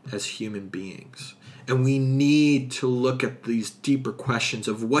as human beings. And we need to look at these deeper questions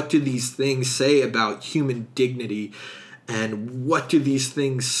of what do these things say about human dignity, and what do these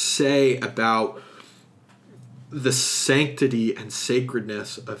things say about the sanctity and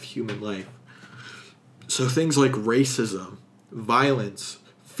sacredness of human life. So things like racism, violence,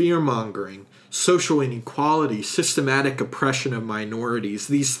 fear-mongering, social inequality, systematic oppression of minorities,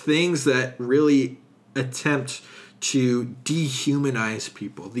 these things that really attempt to dehumanize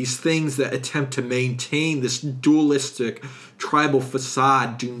people, these things that attempt to maintain this dualistic tribal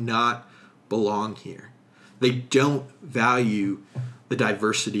facade, do not belong here. They don't value the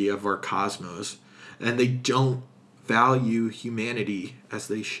diversity of our cosmos, and they don't value humanity as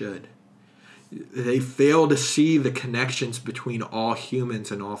they should. They fail to see the connections between all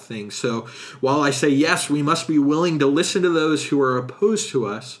humans and all things. So while I say, yes, we must be willing to listen to those who are opposed to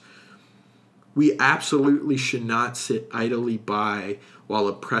us, we absolutely should not sit idly by while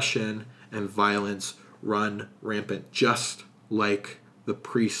oppression and violence run rampant, just like the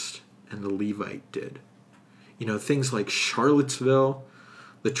priest and the Levite did. Things like Charlottesville,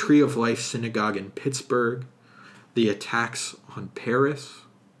 the Tree of Life Synagogue in Pittsburgh, the attacks on Paris,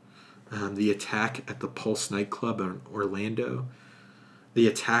 the attack at the Pulse nightclub in Orlando, the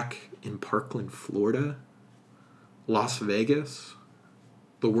attack in Parkland, Florida, Las Vegas,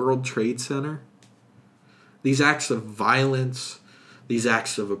 the World Trade Center. These acts of violence, these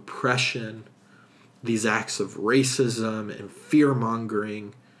acts of oppression, these acts of racism and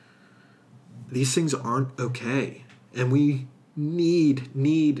fear-mongering, these things aren't okay. And we need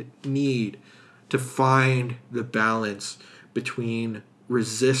to find the balance between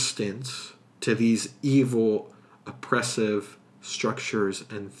resistance to these evil, oppressive structures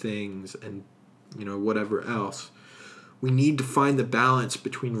and things and, whatever else. We need to find the balance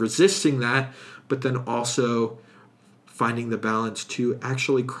between resisting that, but then also finding the balance to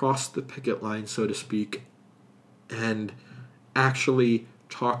actually cross the picket line, so to speak, and actually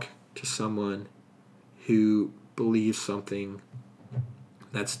talk to someone who believes something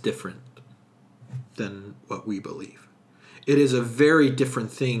that's different than what we believe. It is a very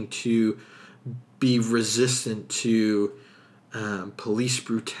different thing to be resistant to police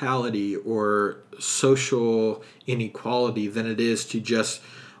brutality or social inequality than it is to just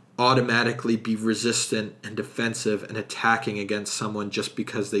automatically be resistant and defensive and attacking against someone just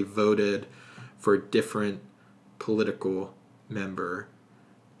because they voted for a different political member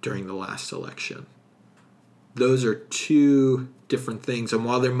during the last election. Those are two different things. And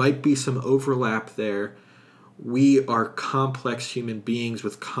while there might be some overlap there, we are complex human beings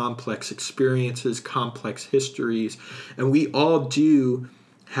with complex experiences, complex histories, and we all do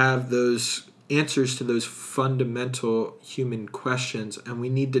have those answers to those fundamental human questions, and we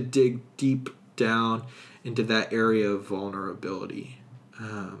need to dig deep down into that area of vulnerability.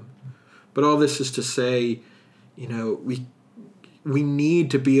 But all this is to say, we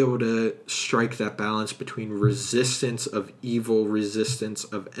need to be able to strike that balance between resistance of evil, resistance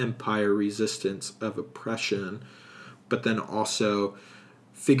of empire, resistance of oppression, but then also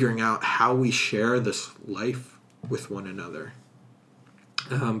figuring out how we share this life with one another.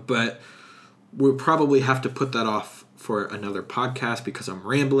 But we'll probably have to put that off for another podcast because I'm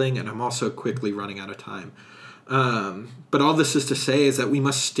rambling and I'm also quickly running out of time. But all this is to say is that we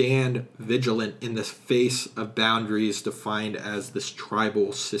must stand vigilant in the face of boundaries defined as this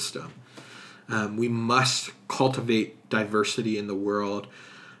tribal system. We must cultivate diversity in the world,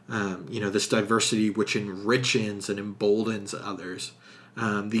 this diversity which enriches and emboldens others.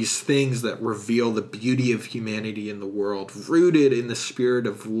 These things that reveal the beauty of humanity in the world, rooted in the spirit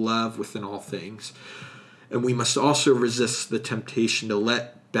of love within all things. And we must also resist the temptation to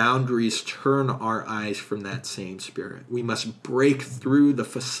let boundaries turn our eyes from that same spirit. We must break through the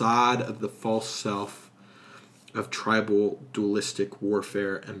facade of the false self of tribal dualistic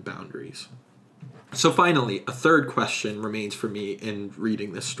warfare and boundaries. So finally, a third question remains for me in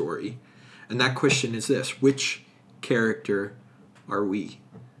reading this story. And that question is this: which character are we?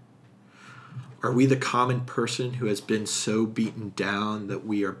 Are we the common person who has been so beaten down that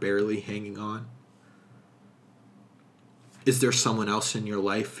we are barely hanging on? Is there someone else in your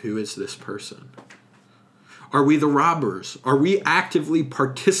life who is this person? Are we the robbers? Are we actively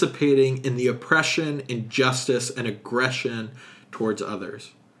participating in the oppression, injustice, and aggression towards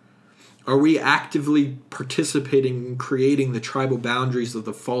others? Are we actively participating in creating the tribal boundaries of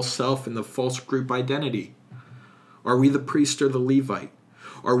the false self and the false group identity? Are we the priest or the Levite?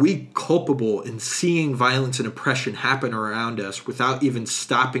 Are we culpable in seeing violence and oppression happen around us without even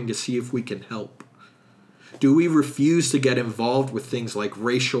stopping to see if we can help? Do we refuse to get involved with things like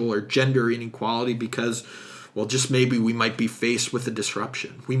racial or gender inequality because, just maybe we might be faced with a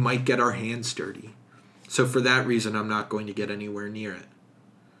disruption? We might get our hands dirty. So for that reason, I'm not going to get anywhere near it.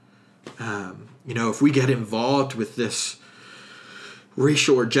 If we get involved with this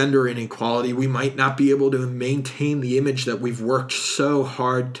racial or gender inequality, we might not be able to maintain the image that we've worked so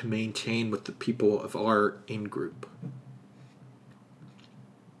hard to maintain with the people of our in-group.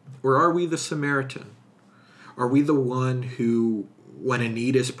 Or are we the Samaritan? Are we the one who, when a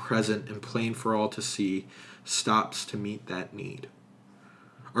need is present and plain for all to see, stops to meet that need?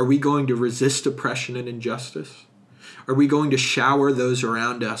 Are we going to resist oppression and injustice? Are we going to shower those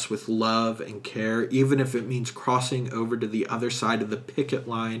around us with love and care, even if it means crossing over to the other side of the picket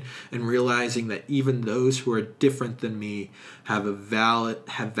line and realizing that even those who are different than me have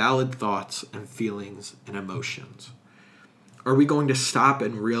valid thoughts and feelings and emotions? Are we going to stop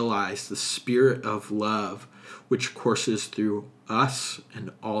and realize the spirit of love which courses through us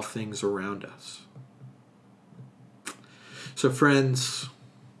and all things around us? So, friends,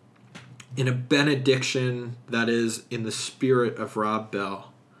 in a benediction that is in the spirit of Rob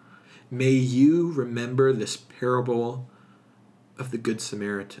Bell, may you remember this parable of the Good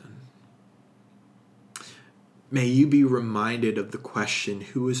Samaritan. May you be reminded of the question,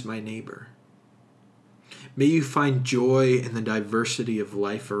 who is my neighbor? May you find joy in the diversity of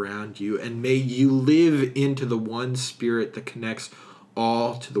life around you, and may you live into the one spirit that connects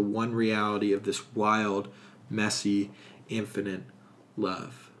all to the one reality of this wild, messy, infinite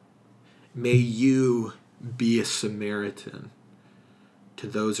love. May you be a Samaritan to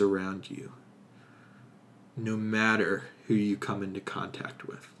those around you, no matter who you come into contact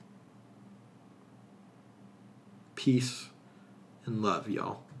with. Peace and love,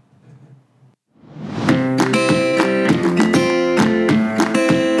 y'all.